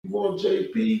You want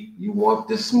JP? You want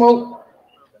this smoke?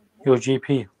 Yo,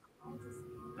 JP.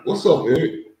 What's up,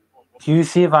 Eric? Do you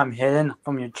see if I'm hidden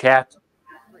from your chat?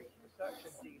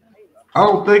 I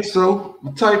don't think so.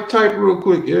 Type real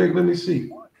quick, Eric. Let me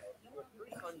see.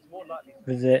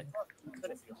 Is it?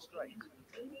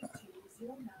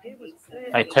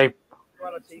 I type.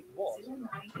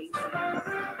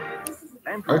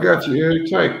 I got you, Eric.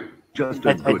 Type. Just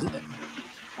as good.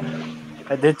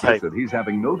 I did type. That he's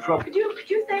having no trouble. Could you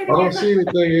say I don't see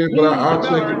anything here, but I'll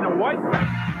check it.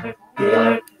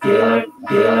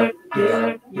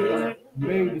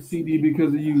 Made the CD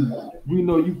because of you. We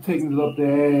know you taking it up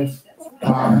the ass.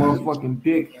 Motherfucking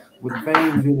dick with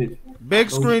veins in it.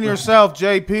 Big screen yourself,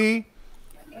 JP.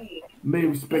 May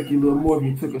respect you a little more if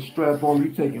you took a strap on.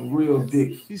 You taking real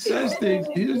dicks. He says things.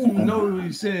 He doesn't even know what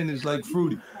he's saying. It's like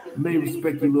fruity. May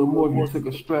respect you a little more if you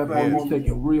took a strap on. You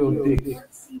taking real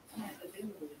dicks.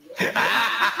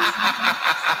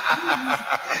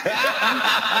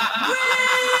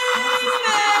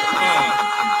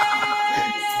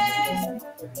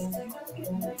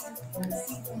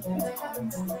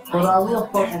 But I will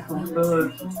fuck with some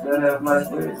studs that have nice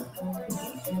legs.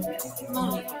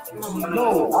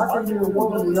 No, I can be a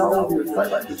woman and y'all will be a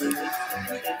type to be.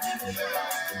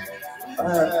 I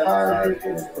have 5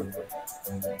 bitches.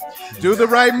 Do the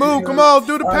right move. Come on,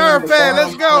 do the Powerf G.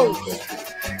 Let's go.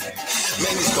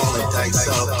 Man, he's calling dice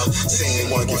up, saying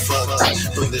one get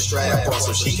fucked. Bring the strap on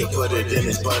so she can put it in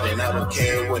his butt. And I don't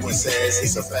care what he says,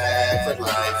 he's a bad for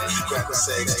life. Grab a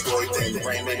sex toy, then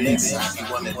ram it inside. He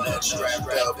want a nut strapped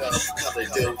up,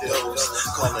 colored dildos.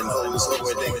 Calling hoes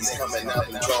over, then he's coming out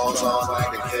and draws all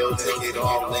night and he'll take it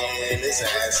all in his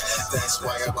ass. That's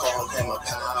why I call him a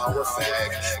power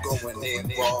fag. Going in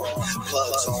raw,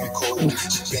 plugs on cold.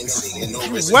 She been seeing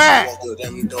over since she walked through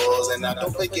them doors. And I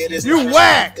don't forget his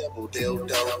whack. Double dildo.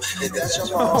 And that's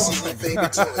your mom, see my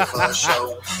favorite toy for a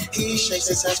show. He shakes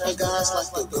his ass for guys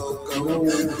like the go-go. Pull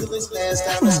his pants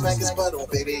down and smack his butt on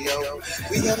video.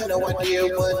 We have no idea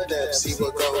what depths he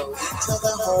will go. Tell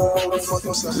the homo to fuck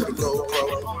himself with a GoPro.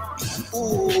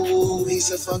 Ooh,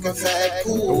 he's a fucking fat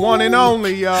cool. The one and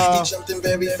only, y'all. He jumped in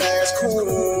very fast,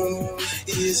 cool.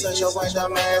 He is such a white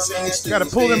dumbass and he's gotta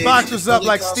pull them boxers up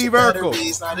like Steve Urkel.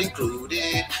 Not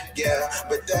included, yeah,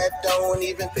 but that don't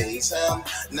even phase him.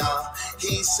 Nah,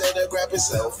 he said to grab his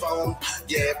cell phone.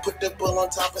 Yeah, put the bull on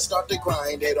top and start to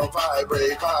grind. They don't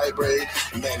vibrate.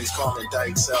 Man, he's calling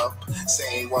dykes up,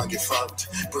 saying one get fucked.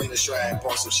 Bring the strap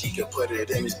on so she can put it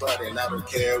in his butt. And I don't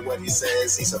care what he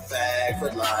says, he's a fag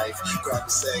for life. Grab a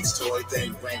sex toy,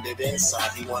 then ran it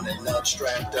inside. He want a nut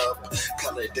strapped up,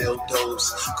 colored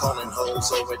dildos. Calling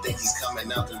hoes over, then he's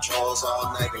coming out the drawers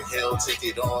all night and he'll take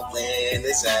it all in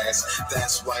his ass.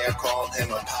 That's why I call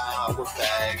him a power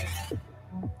fag.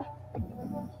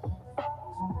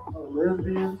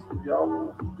 Lesbians, if y'all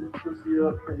want to keep this pussy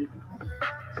up, baby.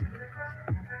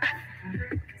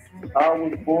 I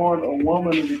was born a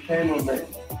woman and became a man.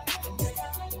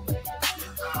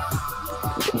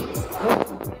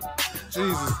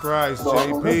 Jesus Christ,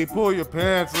 JP, pull your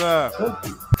pants up.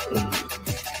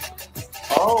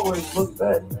 I always look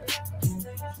back.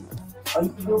 I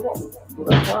used to be a woman, but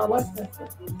that's why I like that.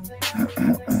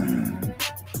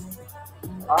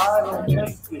 I don't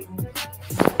take it.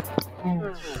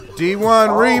 D1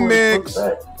 remix.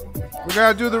 We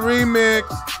gotta do the remix.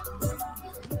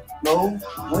 No,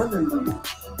 women do.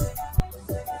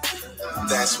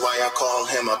 That's why I call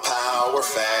him a power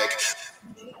fag.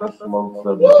 That's the most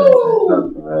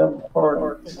subject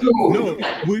party.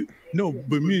 No,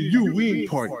 but me and you, we ain't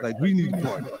party. Like, we need to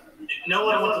party. No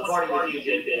one wants to party with you,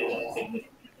 JP.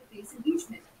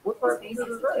 What type of shit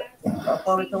is that? I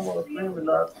probably come on a stream and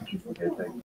people get taken.